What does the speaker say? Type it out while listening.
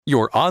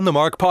Your On the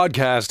Mark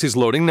podcast is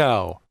loading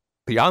now.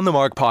 The On the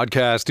Mark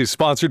podcast is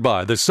sponsored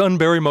by the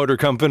Sunbury Motor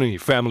Company,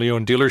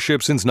 family-owned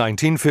dealership since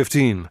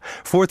 1915,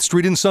 4th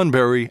Street in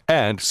Sunbury,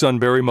 and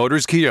Sunbury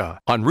Motors Kia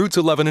on routes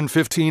 11 and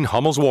 15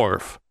 Hummel's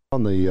Wharf.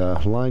 On the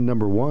line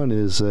number one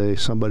is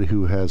somebody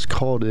who has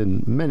called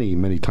in many,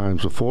 many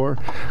times before,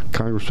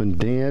 Congressman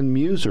Dan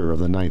Muser of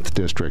the 9th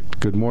District.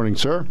 Good morning,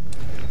 sir.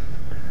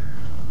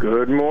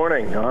 Good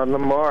morning. On the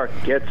mark.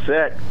 Get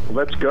set.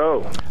 Let's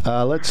go.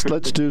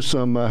 Let's do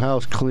some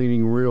house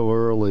cleaning real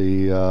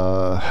early.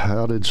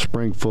 How did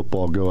spring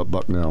football go at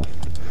Bucknell?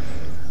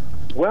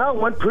 Well,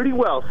 it went pretty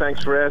well.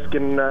 Thanks for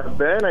asking,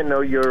 Ben. I know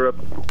you're a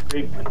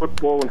big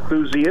football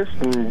enthusiast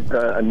and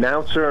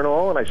announcer and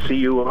all, and I see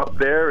you up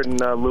there in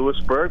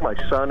Lewisburg. My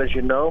son, as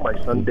you know, my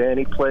son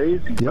Danny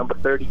plays. He's number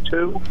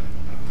 32.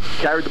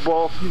 Carried the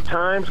ball a few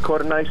times,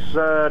 caught a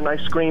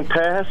nice screen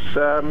pass.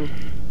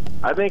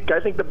 I think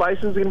the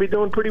Bison's going to be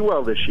doing pretty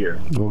well this year.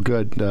 Well,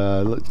 good.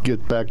 Let's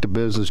get back to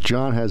business.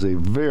 John has a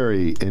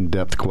very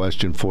in-depth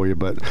question for you,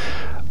 but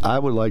I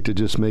would like to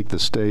just make the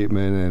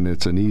statement, and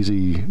it's an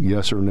easy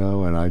yes or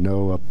no, and I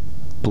know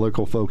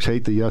political folks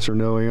hate the yes or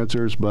no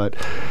answers, but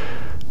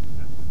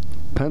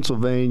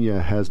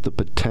Pennsylvania has the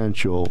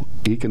potential,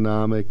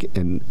 economic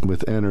and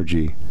with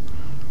energy,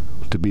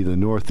 to be the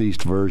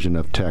Northeast version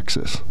of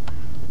Texas.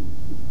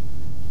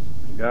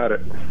 Got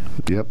it.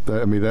 Yep.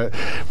 I mean,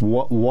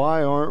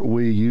 why aren't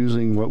we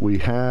using what we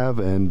have?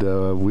 And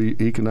we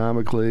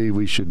economically,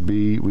 we should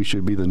be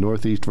the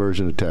Northeast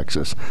version of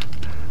Texas.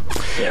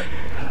 Yeah.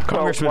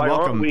 Congressman, why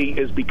welcome. aren't we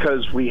is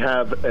because we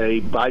have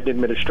a Biden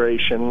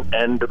administration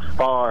and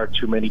far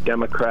too many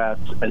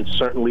Democrats, and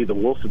certainly the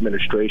Wolf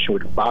administration,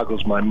 which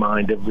boggles my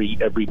mind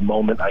every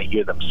moment I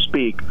hear them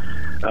speak,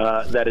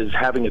 that is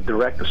having a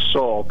direct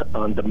assault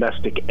on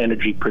domestic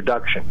energy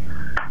production.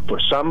 For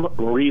some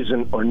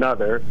reason or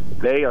another,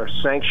 they are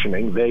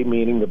sanctioning, they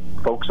meaning the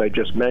folks I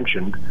just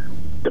mentioned,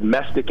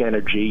 domestic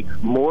energy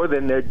more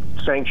than they're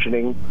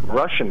sanctioning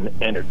Russian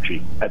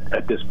energy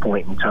at this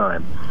point in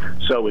time.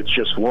 So it's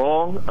just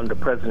wrong. Under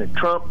President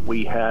Trump,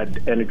 we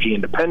had energy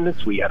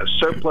independence. We had a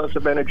surplus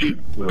of energy.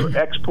 We were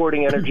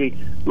exporting energy.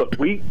 Look,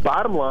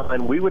 bottom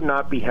line, we would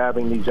not be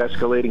having these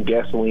escalating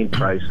gasoline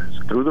prices,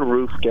 through the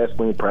roof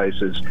gasoline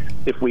prices,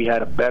 if we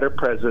had a better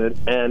president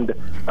and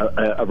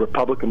a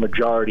Republican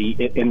majority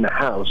in the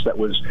House that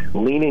was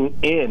leaning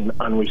in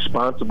on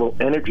responsible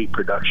energy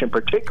production,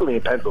 particularly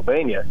in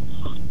Pennsylvania.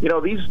 You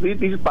know, these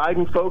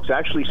Biden folks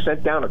actually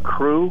sent down a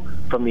crew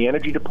from the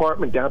Energy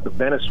Department down to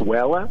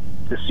Venezuela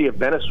to see if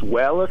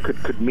Venezuela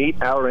could meet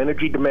our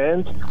energy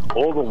demands,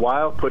 all the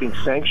while putting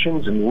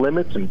sanctions and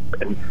limits and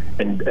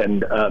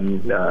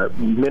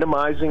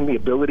minimizing the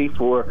ability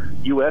for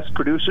U.S.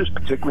 producers,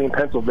 particularly in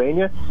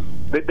Pennsylvania.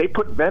 They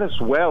put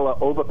Venezuela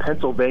over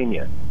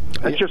Pennsylvania.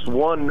 That's just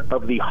one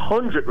of the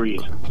 100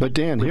 reasons. But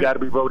Dan, we got to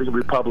be voting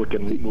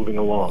Republican moving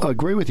along. I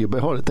agree with you,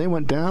 but hold it. They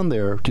went down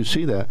there to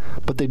see that,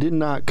 but they did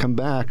not come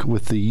back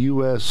with the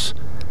U.S.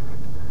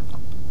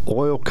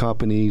 oil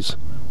companies'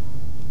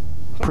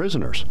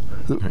 prisoners.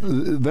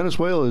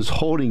 Venezuela is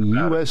holding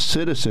U.S.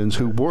 citizens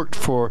who worked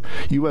for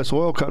U.S.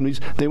 oil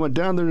companies. They went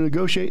down there to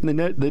negotiate, and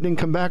they didn't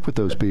come back with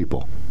those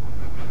people.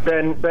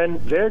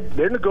 Ben,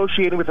 they're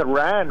negotiating with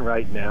Iran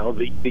right now,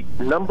 the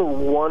number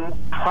one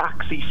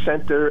proxy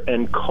center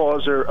and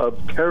causer of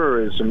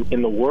terrorism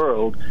in the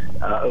world,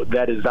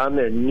 that is on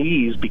their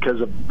knees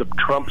because of the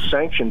Trump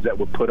sanctions that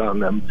were put on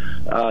them,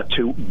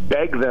 to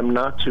beg them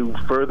not to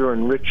further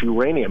enrich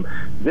uranium.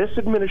 This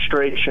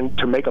administration,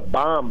 to make a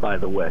bomb, by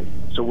the way.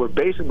 So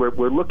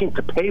we're looking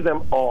to pay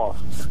them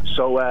off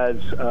so as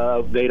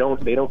they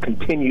don't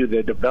continue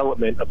the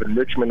development of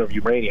enrichment of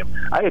uranium.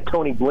 I had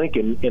Tony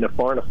Blinken in a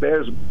foreign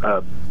affairs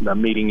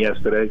meeting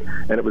yesterday,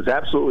 and it was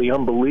absolutely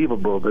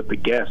unbelievable that the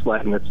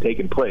gaslighting that's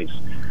taken place.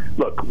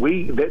 Look,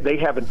 they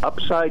have an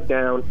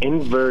upside-down,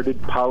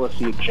 inverted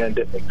policy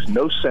agenda. It makes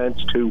no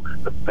sense to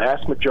the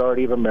vast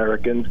majority of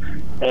Americans,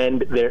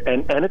 and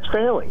it's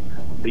failing.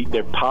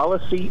 Their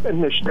policy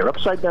initiative, their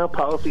upside-down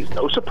policies,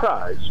 no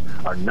surprise,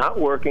 are not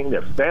working.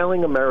 They're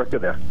failing America.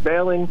 They're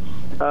failing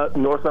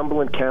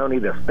Northumberland County.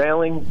 They're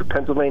failing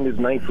Pennsylvania's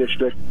 9th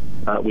District.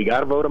 We got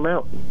to vote them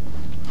out.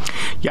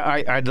 Yeah,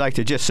 I'd like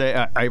to just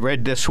say I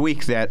read this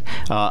week that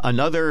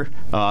another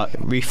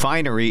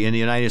refinery in the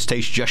United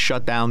States just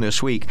shut down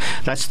this week.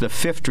 That's the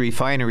 5th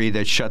refinery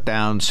that's shut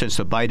down since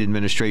the Biden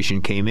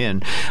administration came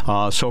in.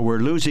 So we're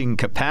losing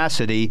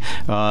capacity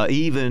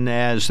even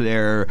as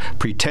they're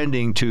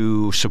pretending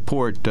to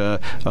support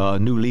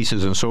new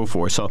leases and so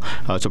forth. So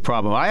it's a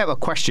problem. I have a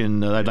question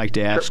that I'd like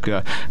to ask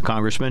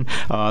Congressman.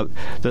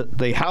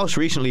 The House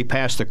recently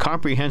passed the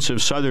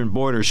Comprehensive Southern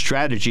Border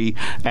Strategy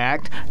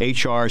Act,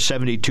 H.R.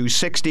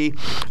 7260.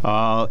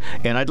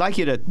 And I'd like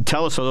you to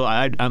tell us a little.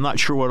 I'm not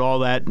sure what all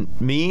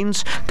that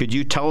means. Could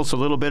you tell us a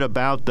little bit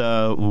about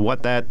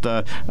what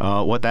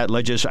that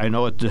legislation? I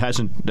know it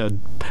hasn't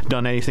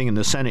done anything in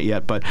the Senate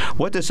yet, but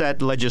what does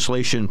that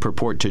legislation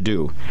purport to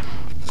do?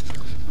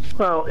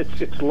 Well,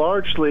 it's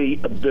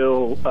largely a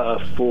bill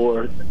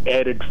for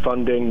added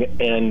funding,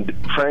 and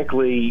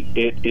frankly,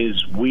 it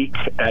is weak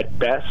at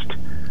best.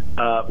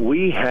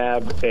 We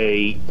have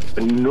an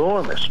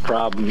enormous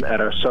problem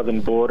at our southern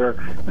border.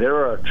 There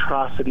are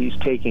atrocities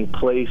taking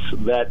place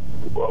that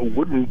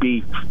wouldn't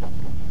be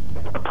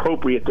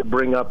appropriate to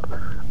bring up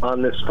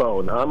on this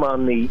phone. I'm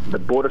on the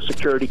Border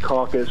Security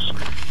Caucus.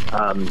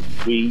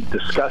 We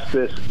discuss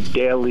this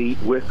daily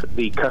with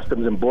the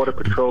Customs and Border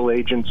Patrol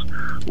agents,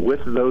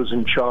 with those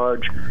in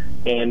charge,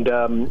 and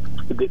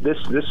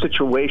this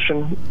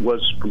situation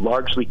was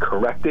largely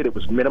corrected. It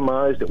was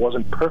minimized. It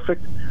wasn't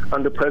perfect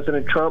under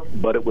President Trump,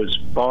 but it was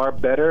far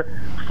better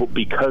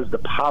because the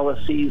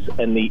policies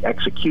and the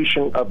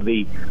execution of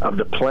the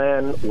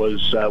plan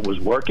was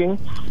working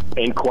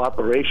in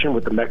cooperation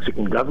with the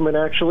Mexican government,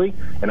 actually.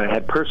 And I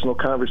had personal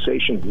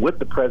conversations with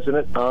the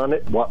president on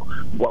it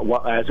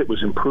as it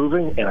was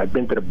improving. And I've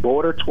been to the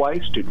border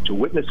twice to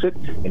witness it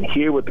and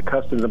hear what the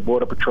Customs and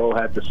Border Patrol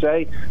had to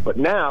say. But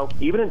now,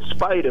 even in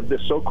spite of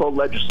this so-called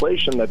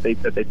legislation that they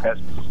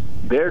passed,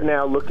 they're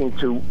now looking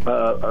to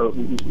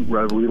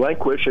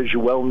relinquish, as you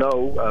well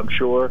know, I'm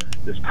sure,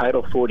 this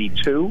Title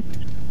 42.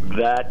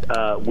 That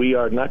we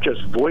are not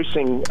just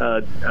voicing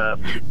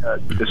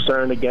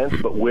discern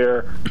against, but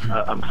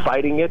I'm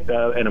fighting it,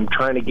 and I'm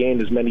trying to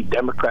gain as many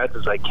Democrats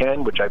as I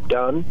can, which I've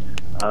done,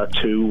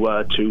 to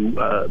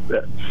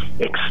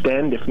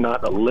extend, if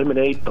not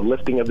eliminate, the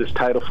lifting of this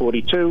Title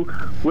 42,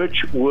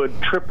 which would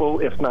triple,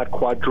 if not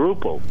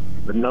quadruple,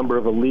 the number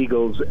of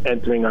illegals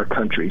entering our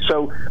country.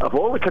 So, of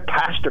all the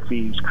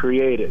catastrophes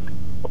created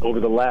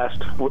over the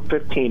last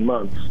 15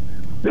 months,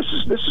 this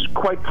is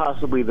quite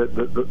possibly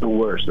the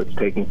worst that's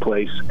taking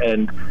place,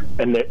 and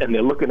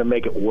they're looking to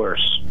make it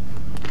worse.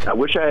 I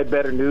wish I had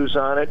better news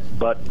on it,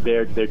 but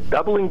they're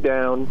doubling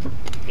down,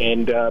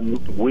 and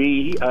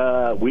we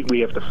have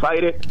to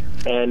fight it.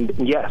 And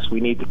yes, we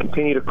need to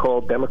continue to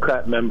call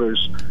Democrat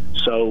members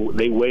so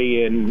they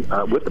weigh in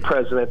with the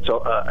president,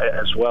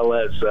 as well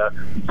as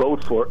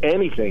vote for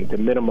anything to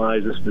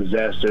minimize this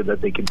disaster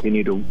that they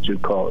continue to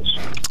cause.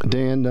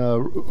 Dan,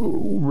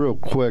 real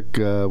quick,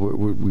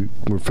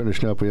 we're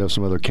finishing up. We have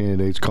some other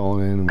candidates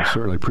calling in, and we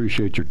certainly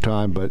appreciate your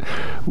time. But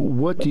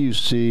what do you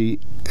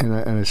see, and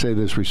I say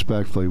this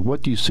respectfully,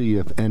 what do you see,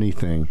 if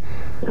anything,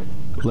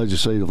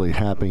 legislatively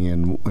happening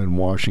in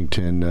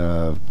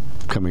Washington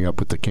coming up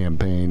with the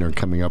campaign or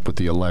coming up with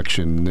the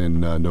election in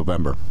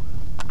November?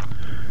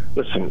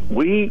 Listen,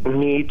 we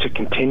need to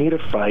continue to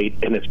fight,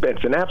 and it's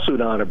an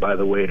absolute honor, by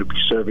the way, to be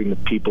serving the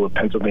people of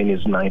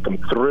Pennsylvania's 9th. I'm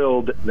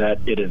thrilled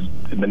that the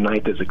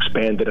 9th is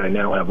expanded. I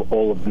now have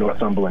all of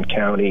Northumberland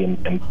County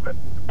and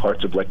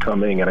parts of Lake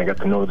Cumming, and I got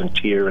the Northern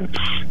Tier, and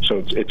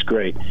so it's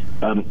great.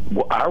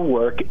 Our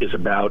work is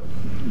about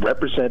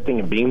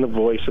representing and being the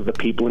voice of the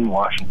people in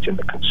Washington,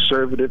 the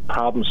conservative,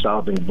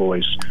 problem-solving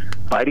voice,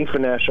 fighting for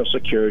national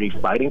security,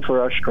 fighting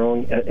for our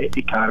strong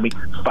economy,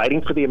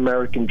 fighting for the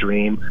American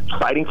dream,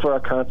 fighting for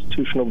our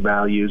constitutional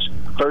values,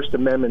 First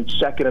Amendment,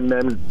 Second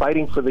Amendment,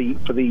 fighting for the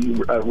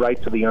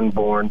rights of the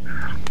unborn.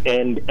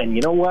 And you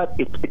know what?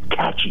 It's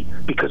catchy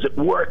because it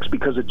works,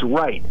 because it's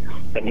right.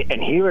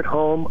 And here at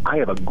home, I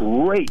have a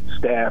great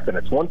staff, and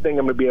it's one thing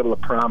I'm going to be able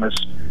to promise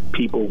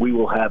people. We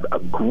will have a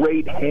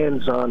great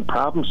hands-on,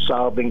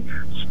 problem-solving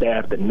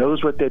staff that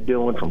knows what they're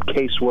doing, from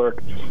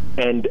casework,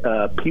 and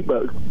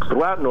people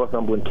throughout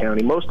Northumberland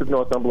County, most of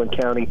Northumberland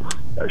County,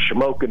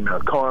 Shamokin,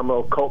 Mount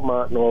Carmel,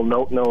 Coltmont, and all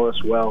know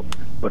us well,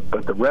 but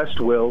the rest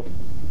will.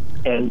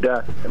 And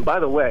by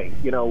the way,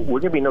 we're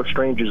going to be no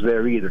strangers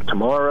there either.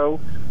 Tomorrow,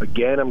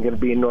 again, I'm going to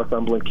be in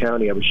Northumberland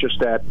County. I was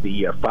just at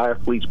the Fire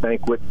Fleets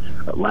banquet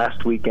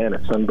last weekend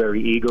at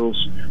Sunbury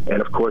Eagles,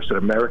 and of course at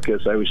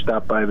America's. I always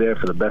stop by there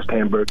for the best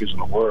hamburgers in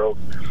the world.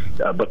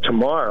 But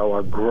tomorrow,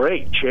 our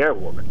great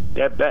chairwoman,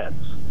 Deb Betts,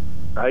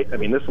 right? I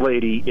mean, this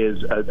lady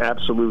is an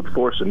absolute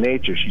force of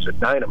nature. She's a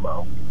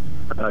dynamo.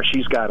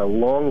 She's got a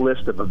long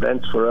list of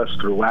events for us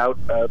throughout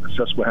the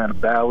Susquehanna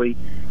Valley.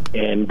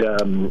 And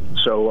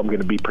so I'm going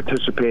to be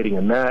participating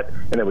in that.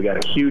 And then we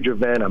got a huge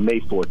event on May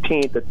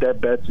 14th that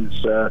Deb Betts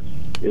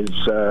is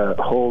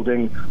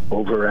holding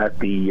over at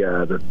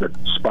the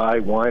Spy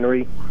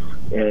Winery.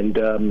 And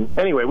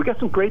anyway, we got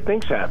some great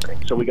things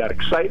happening. So we got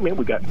excitement,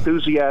 we got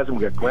enthusiasm,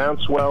 we got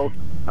groundswell.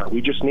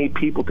 We just need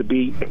people to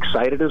be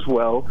excited as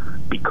well,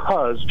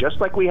 because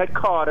just like we had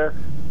Carter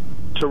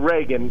to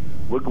Reagan,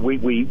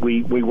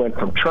 we went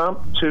from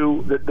Trump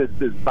to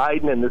this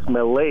Biden and this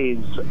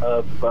malaise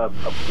of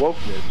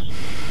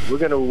wokeness. We're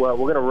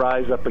gonna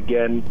rise up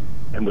again,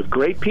 and with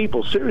great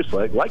people,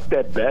 seriously, like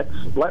Deb Betts,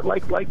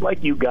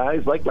 like you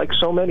guys, like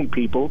so many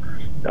people,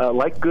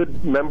 like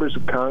good members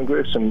of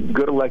Congress and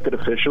good elected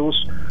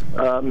officials.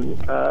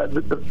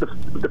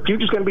 The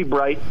future's going to be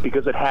bright,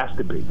 because it has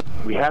to be.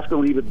 We have to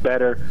leave it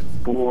better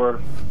for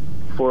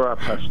our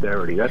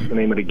posterity. That's the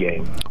name of the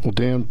game. Well,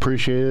 Dan,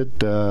 appreciate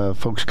it.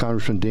 Folks,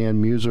 Congressman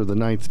Dan Muser of the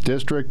 9th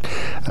District.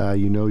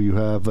 You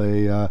have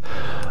a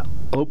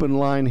open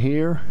line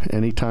here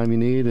anytime you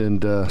need,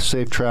 and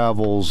safe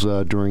travels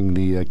during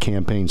the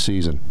campaign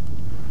season.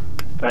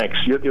 Thanks.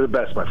 You're the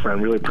best, my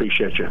friend. Really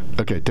appreciate you.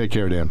 Okay, take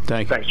care, Dan.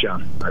 Thanks,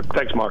 John. All right,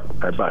 thanks, Mark.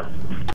 All right, bye.